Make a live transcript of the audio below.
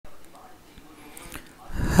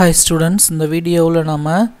Hi students, இந்த வீடியோவில்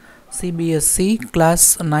நம்ம CBSE class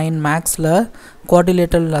 9 Maxல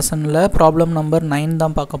quadrilateral lessonல problem number 9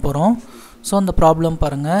 தான் பார்க்க போகிறோம். ஸோ அந்த ப்ராப்ளம்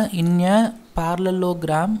பாருங்கள். in a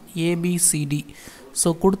parallelogram ABCD.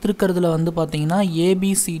 So கொடுத்துருக்கிறதுல வந்து பார்த்தீங்கன்னா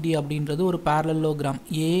ABCD அப்படின்றது ஒரு parallelogram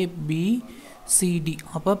ABCD.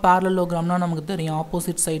 அப்போ parallelogramனா நமக்கு தெரியும்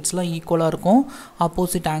ஆப்போசிட் சைட்ஸ்லாம் ஈக்குவலாக இருக்கும்,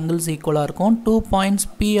 ஆப்போசிட் ஆங்கிள்ஸ் ஈக்குவலாக இருக்கும். 2 points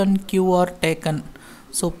P and Q are taken.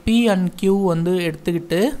 So P and Q வந்து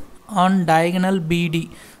எடுத்துக்கிட்டு on diagonal BD.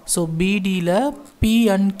 So BDல P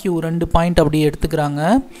and Q ரெண்டு பாயிண்ட் அப்படியே எடுத்துக்கிறாங்க.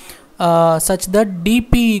 Such that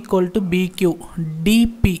DP equal to BQ.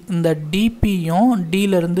 DP இந்த DPயும்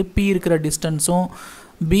Dலேருந்து P இருக்கிற டிஸ்டன்ஸும்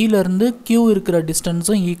Bலேருந்து Q இருக்கிற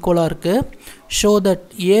டிஸ்டன்ஸும் ஈக்குவலாக இருக்குது. Show that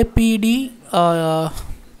APD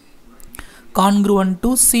congruent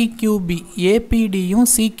to CQB. APDயும்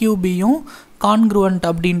CQBயும் congruent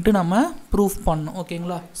அப்படின்ட்டு நம்ம ப்ரூஃப் பண்ணோம்.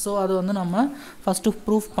 ஓகேங்களா? ஸோ அது வந்து நம்ம ஃபஸ்ட்டு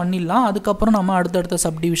ப்ரூஃப் பண்ணிடலாம், அதுக்கப்புறம் நம்ம அடுத்தடுத்த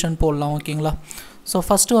சப்டிவிஷன் போடலாம். ஓகேங்களா? ஸோ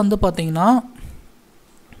ஃபஸ்ட்டு வந்து பார்த்திங்கன்னா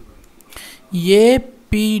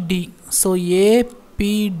ஏபிடி. ஸோ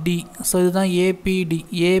ஏபிடி, ஸோ இதுதான்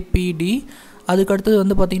ஏபிடி. அதுக்கடுத்தது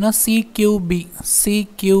வந்து பார்த்திங்கன்னா சிக்யூபி.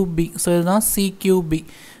 ஸோ இதுதான் சிக்யூபி.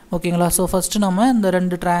 ஓகேங்களா? ஸோ ஃபஸ்ட்டு நம்ம இந்த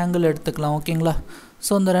ரெண்டு ட்ரையாங்கிள் எடுத்துக்கலாம். ஓகேங்களா?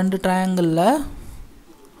 ஸோ இந்த ரெண்டு ட்ரையாங்கிளில்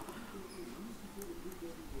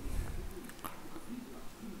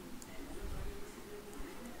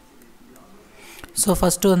ஸோ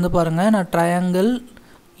ஃபஸ்ட்டு வந்து பாருங்கள், நான் ட்ரையாங்கிள்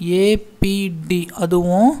ஏபிடி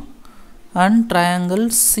அதுவும் அண்ட் ட்ரையாங்கிள்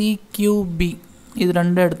சிக்யூபி இது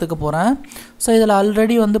ரெண்டும் எடுத்துக்க போகிறேன். ஸோ இதில்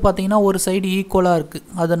ஆல்ரெடி வந்து பார்த்திங்கன்னா ஒரு சைடு ஈக்குவலாக இருக்குது,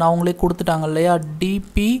 அதை நான் அவங்களே கொடுத்துட்டாங்க இல்லையா.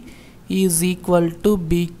 DP is equal to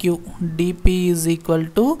பிக்யூ, DP is equal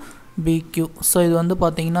to பிக்யூ. So இது வந்து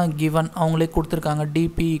பார்த்திங்கன்னா கிவன், அவங்களே கொடுத்துருக்காங்க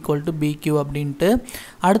டிபி ஈக்குவல் டு பிக்யூ அப்படின்ட்டு.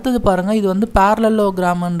 அடுத்தது பாருங்கள், இது வந்து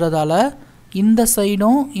பேரலலோகிராம்ன்றதால இந்த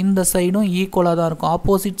சைடும் ஈக்குவலாக தான் இருக்கும்,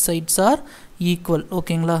 ஆப்போசிட் சைட்ஸ் ஆர் ஈக்குவல்.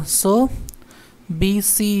 ஓகேங்களா? So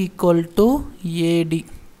PC equal to AD.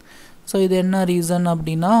 So இது என்ன ரீசன்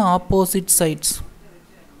அப்படின்னா ஆப்போசிட் சைட்ஸ்.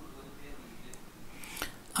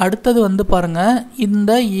 அடுத்தது வந்து பாருங்கள்,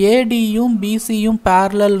 இந்த ஏடியும் பிசியும்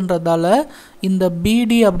பேரலல்ன்றதால இந்த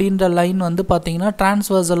பிடி அப்படின்ற லைன் வந்து பார்த்திங்கன்னா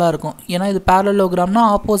டிரான்ஸ்வர்சலாக இருக்கும். ஏன்னா இது பேரலலோகிராம்னா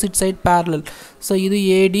ஆப்போசிட் சைட் பேரலல். ஸோ இது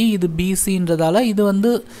ஏடி, இது பிசின்றதால இது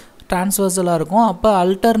வந்து டிரான்ஸ்வர்சலாக இருக்கும். அப்போ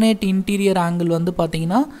அல்டர்னேட் இன்டீரியர் ஆங்கிள் வந்து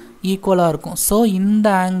பார்த்திங்கன்னா ஈக்குவலாக இருக்கும். ஸோ இந்த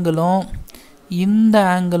ஆங்கிளும்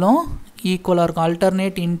ஈக்குவலாக இருக்கும்,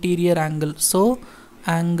 alternate interior angle. So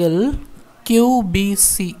angle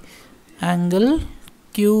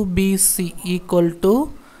QBC equal to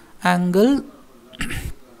angle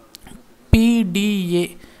PDA.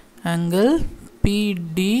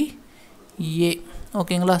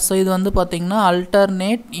 ஓகேங்களா? ஸோ இது வந்து பார்த்திங்கன்னா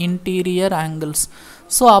அல்டர்னேட் இன்டீரியர் ஆங்கிள்ஸ்.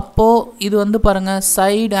 ஸோ அப்போது இது வந்து பாருங்கள்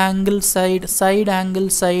சைடு ஆங்கிள்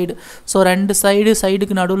சைடு. ஸோ ரெண்டு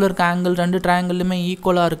சைடுக்கு நடுவில் இருக்க ஆங்கிள் ரெண்டு ட்ரையாங்கிளுமே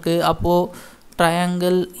ஈக்குவலாக இருக்குது. அப்போது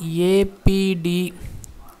triangle APD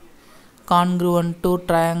congruent to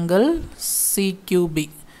triangle சிக்யூபி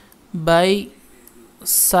by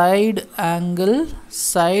side angle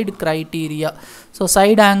side criteria. So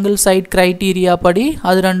side angle side criteria படி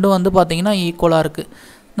அது ரெண்டும் வந்து பார்த்திங்கன்னா ஈக்குவலாக இருக்குது.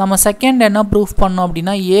 நம்ம செகண்ட் என்ன ப்ரூஃப் பண்ணோம்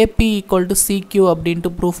அப்படின்னா ஏபி ஈக்குவல் டு சிக்யூ அப்படின்ட்டு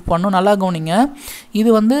ப்ரூஃப் பண்ணோம். நல்லா கவனிங்க, இது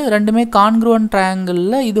வந்து ரெண்டுமே கான்க்ருவன்ட்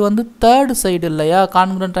ட்ரையாங்கிளில் இது வந்து தேர்டு சைடு இல்லையா.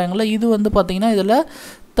 கான்க்ருவன்ட் ட்ரையாங்கிளில் இது வந்து பார்த்திங்கன்னா இதில்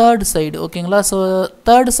தேர்டு சைடு. ஓகேங்களா? ஸோ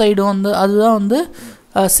தேர்டு சைடு வந்து அதுதான் வந்து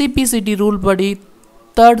சிபிசிடி ரூல் படி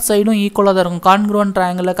தேர்ட் சைடும் ஈக்குவலாக தான் இருக்கும். Congruent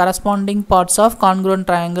ட்ரையாங்கிளில் corresponding parts of congruent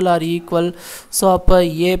triangle R equal. So அப்போ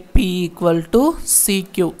ஏபி ஈக்குவல் டு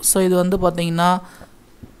சிக்யூ. ஸோ இது வந்து பார்த்திங்கன்னா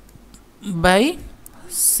பை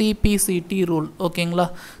CPCT ரூல். ஓகேங்களா?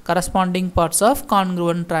 Corresponding parts of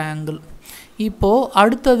congruent triangle. இப்போது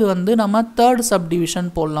அடுத்தது வந்து நம்ம தேர்ட் சப்டிவிஷன்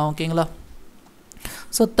போடலாம். ஓகேங்களா?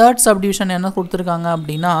 ஸோ தேர்ட் சப்டிவிஷன் என்ன கொடுத்துருக்காங்க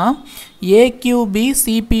அப்படின்னா ஏக்யூபி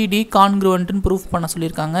சிபிடி கான்க்ருவன்ட்னு ப்ரூஃப் பண்ண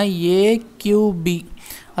சொல்லியிருக்காங்க. ஏக்யூபி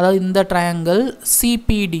அதாவது இந்த ட்ரையாங்கிள்,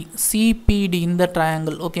 சிபிடி இந்த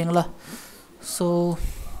ட்ரையாங்கிள். ஓகேங்களா? ஸோ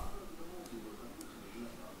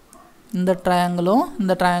இந்த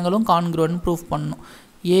ட்ரையாங்கிளும் கான்க்ருவன்ட் ப்ரூஃப் பண்ணணும்.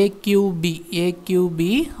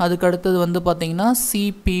 ஏக்யூபி அதுக்கு அடுத்தது வந்து பார்த்திங்கன்னா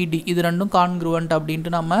சிபிடி இது ரெண்டும் கான்க்ருவன்ட்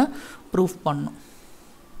அப்படின்ட்டு நம்ம ப்ரூஃப் பண்ணணும்.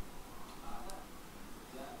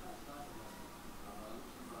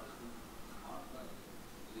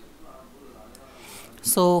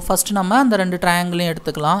 ஸோ ஃபஸ்ட்டு நம்ம அந்த ரெண்டு ட்ரையாங்கிளையும்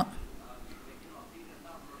எடுத்துக்கலாம்.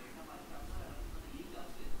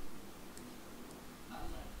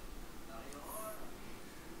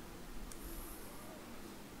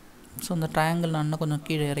 ஸோ அந்த ட்ரையாங்கிள் நான் இன்னும் கொஞ்சம்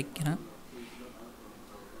கீழே இறக்கிறேன்.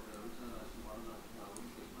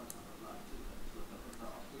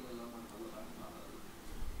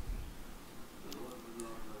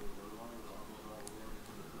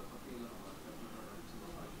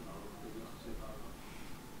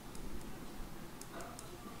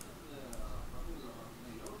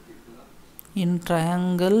 in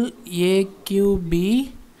triangle AQB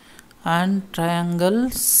and triangle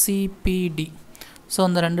CPD. So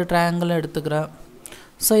இந்த ரெண்டு ட்ரையாங்கிளும் எடுத்துக்கிறேன்.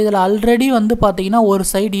 ஸோ இதில் ஆல்ரெடி வந்து பார்த்திங்கன்னா ஒரு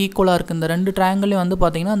சைடு ஈக்குவலாக இருக்குது. இந்த ரெண்டு ட்ரையாங்கிளையும் வந்து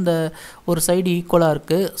பார்த்திங்கன்னா இந்த ஒரு சைடு ஈக்குவலாக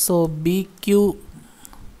இருக்குது. ஸோ BQ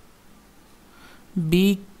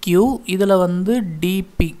இதில் வந்து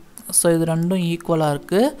DP. ஸோ இது ரெண்டும் ஈக்குவலாக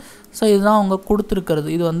இருக்குது. ஸோ இதுதான் அவங்க கொடுத்துருக்கிறது.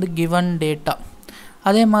 இது வந்து கிவன் டேட்டா.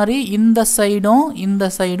 அதே மாதிரி இந்த சைடும்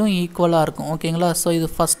ஈக்குவலாக இருக்கும். ஓகேங்களா? ஸோ இது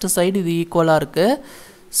ஃபஸ்ட்டு சைடு இது ஈக்குவலாக இருக்குது.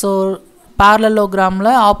 ஸோ parallelogram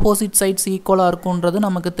ஆப்போசிட் சைட்ஸ் ஈக்குவலாக இருக்குன்றது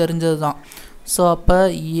நமக்கு தெரிஞ்சது தான். ஸோ அப்போ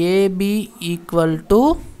AB ஈக்குவல்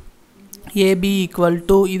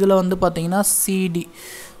டு இதில் வந்து பார்த்திங்கன்னா CD.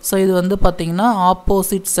 ஸோ இது வந்து பார்த்திங்கன்னா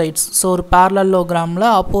ஆப்போசிட் சைட்ஸ். ஸோ ஒரு parallelogram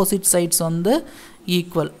ஆப்போசிட் சைட்ஸ் வந்து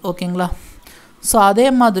ஈக்குவல். ஓகேங்களா? ஸோ அதே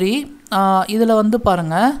மாதிரி இதில் வந்து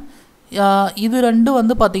பாருங்கள், இது ரெண்டும்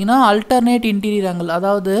வந்து பார்த்திங்கன்னா அல்டர்னேட் இன்டீரியர் ஆங்கிள்.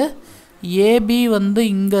 அதாவது AB வந்து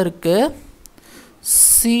இங்கே இருக்குது,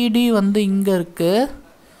 CD வந்து இங்கே இருக்குது.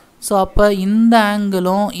 ஸோ அப்போ இந்த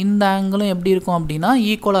ஆங்கிளும் எப்படி இருக்கும் அப்படின்னா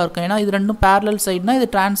ஈக்குவலாக இருக்கும். ஏன்னா இது ரெண்டும் பேரலல் சைடுனா இது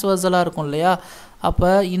டிரான்ஸ்வர்சலாக இருக்கும் இல்லையா? அப்போ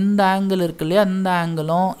இந்த ஆங்கிள் இருக்கு இல்லையா, இந்த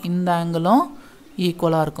ஆங்கிளும்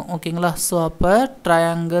ஈக்குவலாக இருக்கும். ஓகேங்களா? ஸோ அப்போ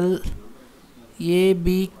triangle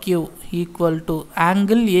ABQ equal to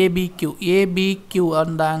angle ABQ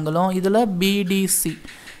அந்த ஆங்கிளும் இதில் BDC.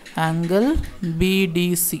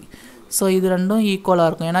 ஸோ இது ரெண்டும் ஈக்குவலாக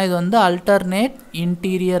இருக்கும். ஏன்னா இது வந்து அல்டர்னேட்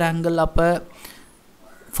இன்டீரியர் ஆங்கிள். அப்போ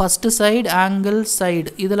ஃபஸ்ட்டு சைடு ஆங்கிள் சைடு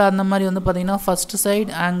இதில் அந்த மாதிரி வந்து பார்த்திங்கன்னா ஃபஸ்ட்டு சைடு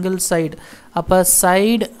ஆங்கிள் சைடு. அப்போ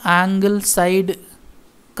சைடு ஆங்கிள் சைடு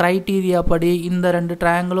க்ரைட்டீரியா படி இந்த ரெண்டு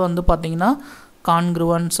ட்ரையாங்கிளும் வந்து பார்த்திங்கன்னா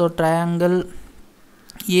congruent. So triangle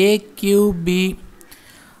AQB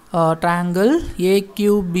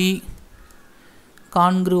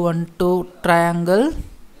congruent to triangle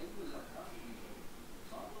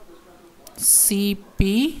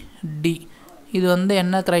CPD. இது வந்து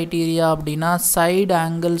என்ன க்ரைட்டீரியா அப்படின்னா சைடு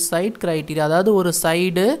ஆங்கிள் சைடு க்ரைட்டீரியா. அதாவது ஒரு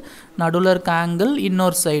சைடு நடுவில் இருக்க ஆங்கிள்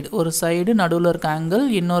இன்னொரு சைடு, ஒரு சைடு நடுவில் இருக்க ஆங்கிள்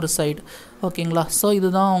இன்னொரு சைடு. ஓகேங்களா? ஸோ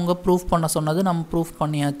இதுதான் அவங்க ப்ரூஃப் பண்ண சொன்னது, நம்ம ப்ரூஃப்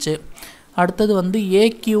பண்ணியாச்சு. அடுத்தது வந்து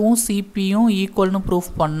AQவும் CPயும் ஈக்குவல்னு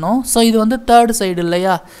ப்ரூஃப் பண்ணோம். ஸோ இது வந்து தேர்டு சைடு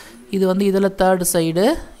இல்லையா? இது வந்து இதில் தேர்டு சைடு,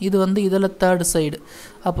 இது வந்து இதில் தேர்டு சைடு.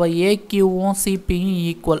 அப்போ AQவும் CPயும்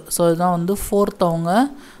ஈக்குவல். ஸோ இதுதான் வந்து ஃபோர்த் அவங்க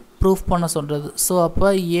ப்ரூஃப் பண்ண சொல்கிறது. ஸோ அப்போ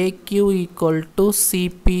AQ equal to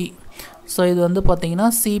CP. So இது வந்து பார்த்திங்கன்னா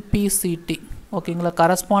CPCT. ஓகேங்களா?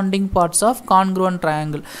 Corresponding parts of congruent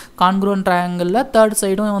ட்ரையாங்கிளில் third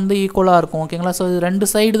சைடும் வந்து ஈக்குவலாக இருக்கும். ஓகேங்களா? ஸோ இது ரெண்டு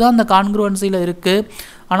சைடு தான் இந்த கான்க்ருவன்சியில் இருக்குது.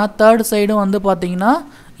 ஆனால் தேர்ட் சைடும் வந்து பார்த்திங்கன்னா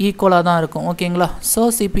ஈக்குவலாக தான் இருக்கும். ஓகேங்களா? ஸோ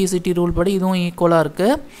CPCT ரூல் படி இதுவும் ஈக்குவலாக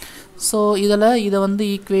இருக்குது. ஸோ இதை வந்து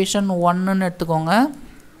ஈக்குவேஷன் 1ன்னு எடுத்துக்கோங்க,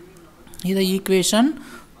 இதை ஈக்குவேஷன்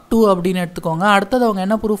 2 அப்படின்னு எடுத்துக்கோங்க. அடுத்தது அவங்க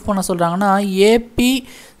என்ன ப்ரூஃப் பண்ண சொல்கிறாங்கன்னா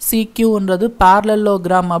APCQன்றது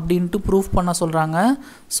parallelogram அப்படின்ட்டு ப்ரூஃப் பண்ண சொல்கிறாங்க.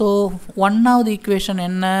 ஸோ ஒன்னாவது ஈக்குவேஷன்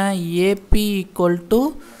என்ன? AP equal to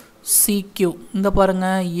CQ. இங்கே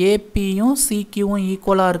பாருங்கள், APயும் CQவும்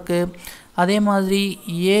ஈக்குவலாக இருக்குது. அதே மாதிரி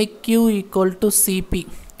AQ equal to CP.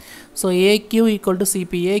 So AQ equal to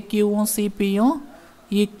CP, AQவும் CPயும்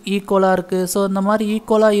ஈக்குவலாக இருக்குது. ஸோ இந்த மாதிரி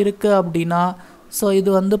ஈக்குவலாக இருக்குது அப்படின்னா ஸோ இது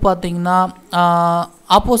வந்து பார்த்திங்கன்னா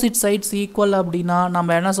ஆப்போசிட் சைட்ஸ் ஈக்குவல் அப்படின்னா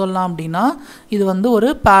நம்ம என்ன சொல்லலாம் அப்படின்னா இது வந்து ஒரு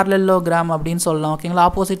parallelogram அப்படின்னு சொல்லலாம். ஓகேங்களா?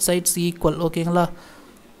 Opposite sides equal. ஓகேங்களா?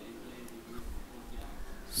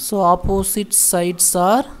 So opposite sides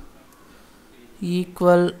are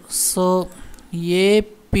equal. So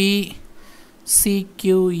APCQ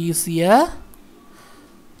is a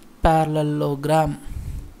parallelogram.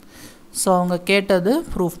 So அவங்க கேட்டது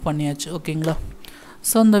ப்ரூஃப் பண்ணியாச்சு. ஓகேங்களா?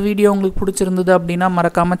 ஸோ இந்த வீடியோ உங்களுக்கு பிடிச்சிருந்தது அப்படின்னா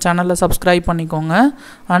மறக்காமல் சேனலை சப்ஸ்கிரைப் பண்ணிக்கோங்க.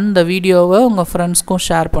 அண்ட் இந்த வீடியோவை உங்கள் ஃப்ரெண்ட்ஸ்க்கும்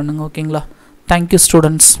ஷேர் பண்ணுங்கள். ஓகேங்களா? Thank you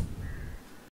students.